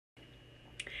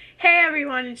Hey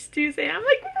everyone, it's Tuesday. I'm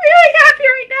like really happy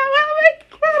right now. Oh my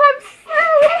god, I'm so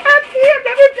happy. I've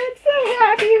never been so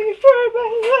happy before in my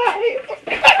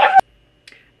life.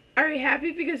 Are you happy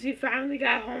because you finally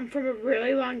got home from a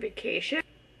really long vacation?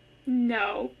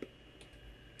 Nope.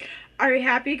 Are you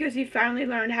happy because you finally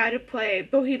learned how to play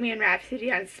Bohemian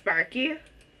Rhapsody on Sparky?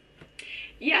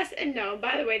 Yes and no.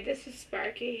 By the way, this is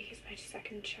Sparky. He's my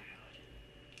second child.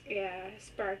 Yeah,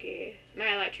 Sparky.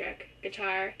 My electric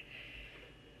guitar.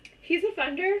 He's a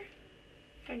Fender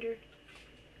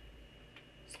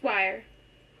Squire.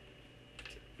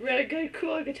 Really good,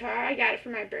 cool guitar. I got it for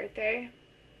my birthday.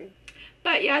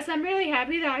 But yes, I'm really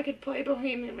happy that I could play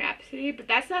Bohemian Rhapsody, but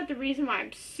that's not the reason why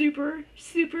I'm super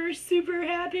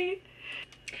happy.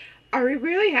 Are we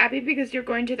really happy because you're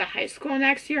going to the high school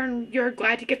next year and you're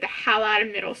glad to get the hell out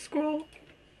of middle school?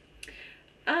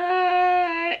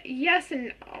 Yes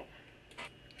and no.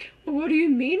 What do you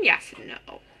mean yes and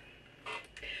no?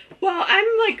 Well, I'm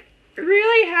like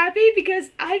really happy because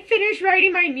I finished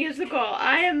writing my musical.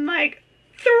 I am like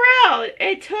thrilled.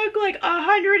 It took like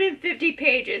 150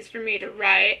 pages for me to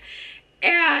write,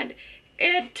 and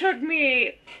it took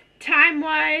me,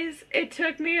 time-wise, it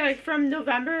took me like from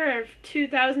November of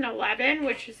 2011,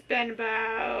 which has been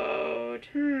about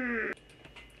November,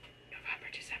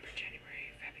 December, January,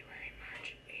 February,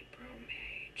 March, April,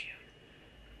 May, June.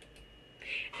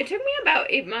 It took me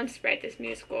about 8 months to write this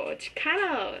musical. It's kind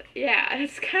of, yeah,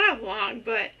 it's kind of long,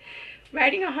 but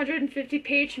writing a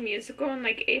 150-page musical in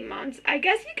like 8 months, I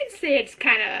guess you can say it's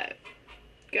kind of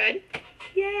good.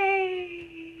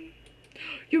 Yay!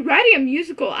 You're writing a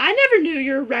musical. I never knew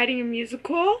you were writing a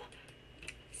musical.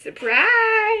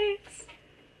 Surprise!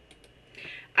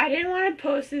 I didn't want to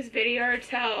post this video or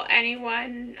tell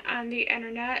anyone on the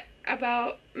internet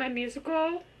about my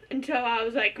musical until I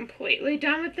was like completely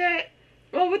done with it.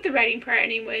 Well, with the writing part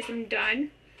anyways, I'm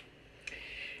done.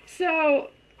 So,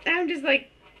 I'm just like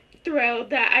thrilled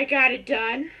that I got it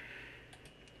done.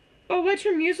 Well, what's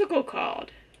your musical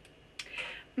called?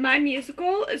 My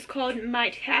musical is called My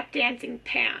Tap Dancing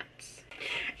Pants.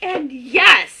 And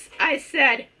yes, I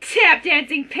said tap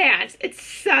dancing pants. It's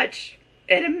such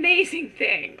an amazing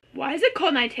thing. Why is it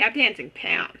called My Tap Dancing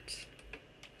Pants?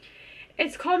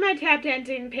 It's called My Tap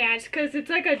Dancing Pants because it's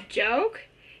like a joke.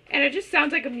 And it just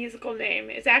sounds like a musical name.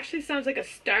 It actually sounds like a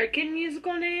Starkid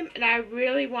musical name. And I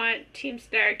really want Team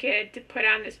Starkid to put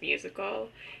on this musical,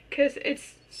 because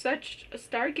it's such a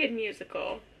Starkid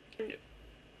musical. And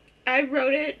I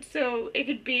wrote it so it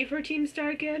could be for Team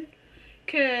Starkid,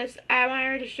 because I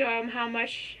wanted to show them how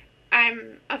much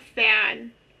I'm a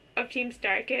fan of Team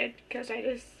Starkid. Because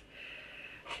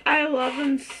I love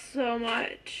them so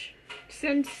much.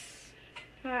 Since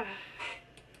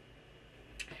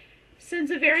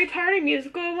the very part of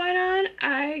musical went on,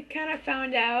 I kind of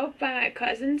found out by my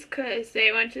cousins because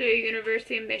they went to the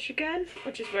University of Michigan,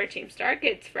 which is where Team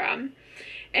Starkid's from,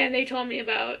 and they told me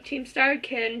about Team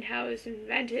Starkid and how it was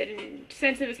invented, and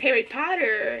since it was Harry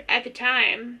Potter at the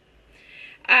time,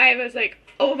 I was like,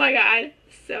 oh my god,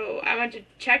 so I went to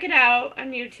check it out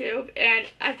on YouTube, and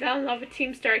I fell in love with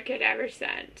Team Starkid ever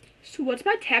since. So what's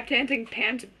My Tap Dancing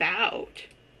Pants about?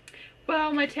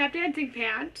 Well, My Tap Dancing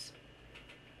Pants,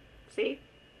 see?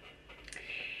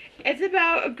 It's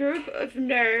about a group of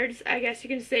nerds, I guess you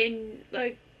can say,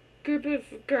 like, group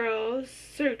of girls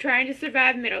sort of trying to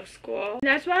survive middle school. And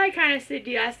that's why I kind of said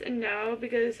yes and no,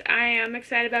 because I am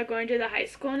excited about going to the high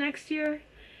school next year.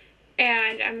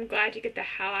 And I'm glad to get the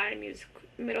hell out of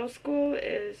middle school.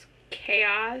 Is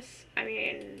chaos. I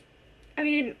mean,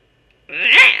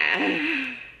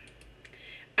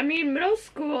 middle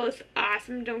school is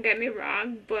awesome, don't get me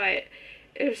wrong, but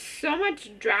there's so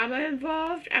much drama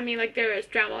involved. I mean, like, there is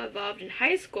drama involved in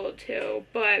high school too,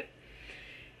 but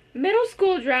middle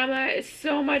school drama is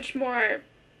so much more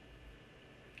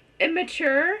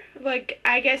immature. Like,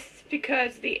 I guess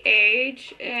because the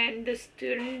age and the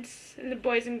students and the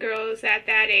boys and girls at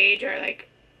that age are like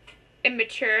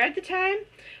immature at the time.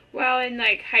 While in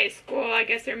like high school, I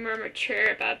guess they're more mature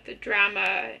about the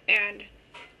drama and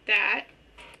that.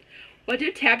 What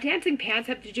do tap dancing pants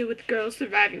have to do with girls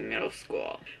surviving middle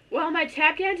school? Well, My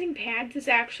Tap Dancing Pants is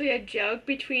actually a joke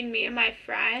between me and my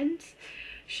friends.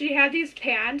 She had these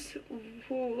pants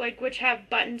which have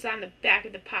buttons on the back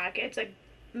of the pockets, like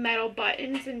metal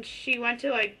buttons, and she went to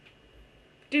like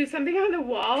do something on the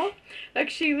wall.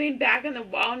 Like, she leaned back on the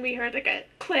wall and we heard like a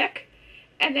click,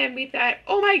 and then we thought,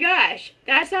 oh my gosh,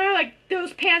 that sounded like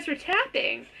those pants were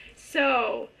tapping.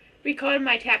 So we called them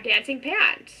My Tap Dancing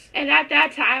Pants. And at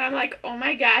that time, I'm like, oh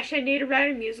my gosh, I need to write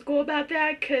a musical about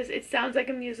that because it sounds like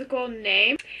a musical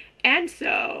name. And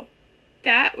so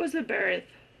that was the birth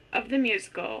of the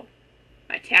musical,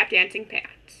 My Tap Dancing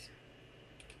Pants.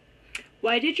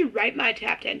 Why did you write my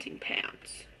tap dancing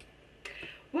pants?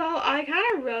 Well, I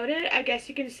kind of wrote it, I guess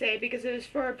you can say, because it was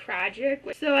for a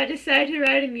project. So I decided to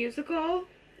write a musical,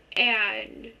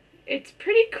 and it's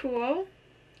pretty cool.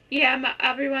 Yeah,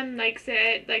 everyone likes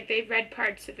it. Like, they've read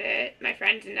parts of it, my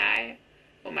friends and I.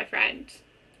 Well, my friends.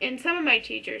 And some of my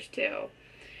teachers, too.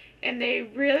 And they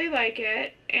really like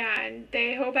it, and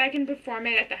they hope I can perform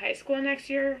it at the high school next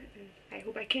year. I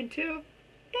hope I can, too.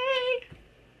 Yay!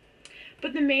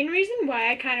 But the main reason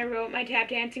why I kind of wrote my tap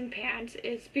dancing pants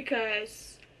is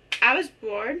because I was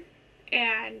bored,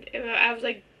 and I was,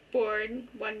 like, bored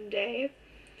one day.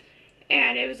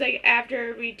 And it was, like,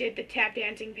 after we did the tap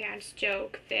dancing pants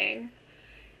joke thing.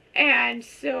 And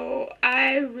so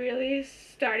I really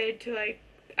started to, like,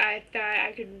 I thought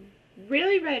I could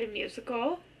really write a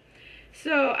musical.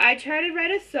 So I tried to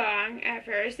write a song at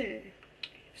first, and it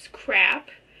was crap.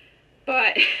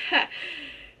 But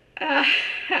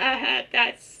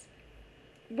that's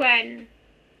when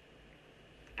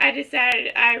I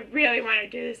decided I really want to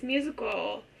do this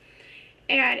musical.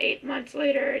 And 8 months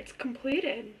later, it's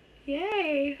completed.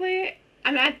 Yay!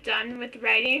 I'm not done with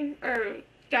writing or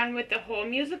done with the whole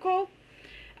musical.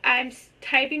 I'm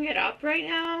typing it up right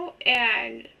now,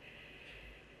 and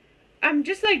I'm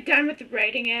just like done with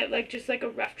writing it, like just like a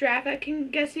rough draft, I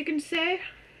guess you can say.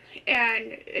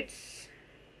 And it's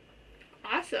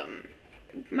awesome.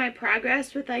 My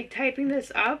progress with like typing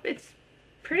this up, it's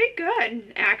pretty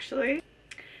good actually.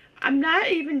 I'm not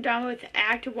even done with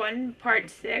Act 1, Part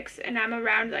 6, and I'm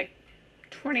around like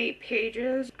 28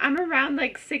 pages. I'm around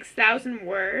like 6,000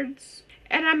 words.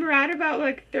 And I'm around about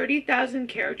like 30,000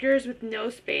 characters with no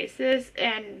spaces.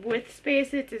 And with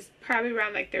spaces, it's probably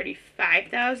around like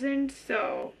 35,000.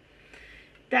 So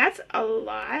that's a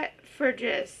lot for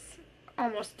just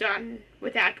almost done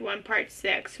with Act 1, Part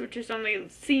 6, which is only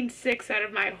scene 6 out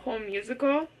of my whole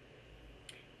musical.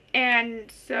 And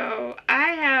so I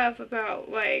have about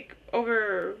like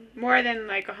over more than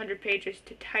like 100 pages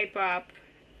to type up.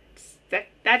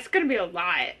 That's gonna be a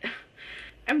lot.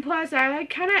 And plus I like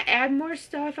kind of add more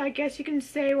stuff, I guess you can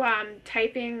say, while I'm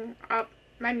typing up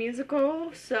my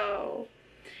musical. So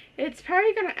it's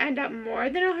probably gonna end up more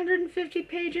than 150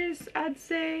 pages, I'd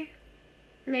say.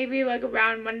 Maybe like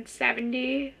around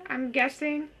 170, I'm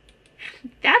guessing.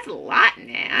 That's a lot,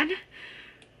 man.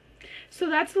 So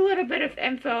that's a little bit of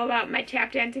info about my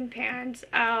tap dancing pants.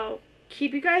 I'll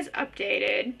keep you guys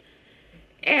updated.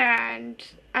 And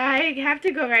I have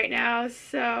to go right now,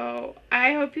 so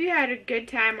I hope you had a good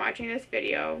time watching this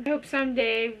video. I hope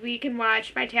someday we can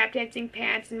watch my tap dancing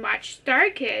pants and watch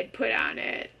Starkid put on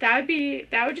it. That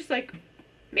would just like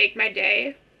make my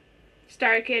day.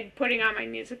 Starkid putting on my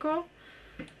musical.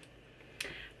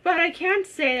 But I can't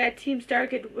say that Team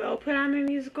Starkid will put on my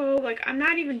musical. Like, I'm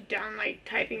not even done like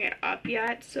typing it up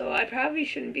yet, so I probably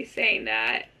shouldn't be saying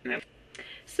that.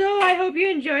 So I hope you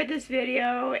enjoyed this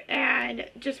video, and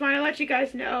just want to let you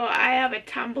guys know I have a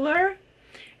Tumblr.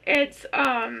 It's,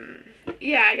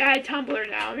 yeah, I got a Tumblr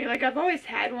now. I mean, like, I've always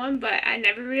had one, but I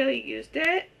never really used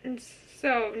it, and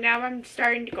so now I'm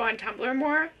starting to go on Tumblr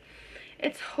more.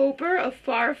 It's Hoper of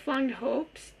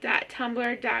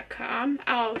farflunghopes.tumblr.com.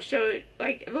 I'll show,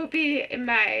 like, it will be in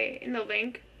the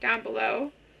link down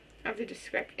below of the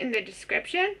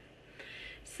description.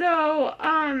 So,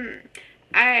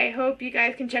 I hope you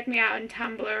guys can check me out on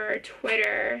Tumblr or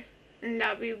Twitter, and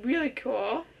that'll be really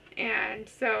cool. And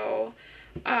so,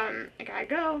 I gotta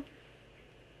go.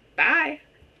 Bye.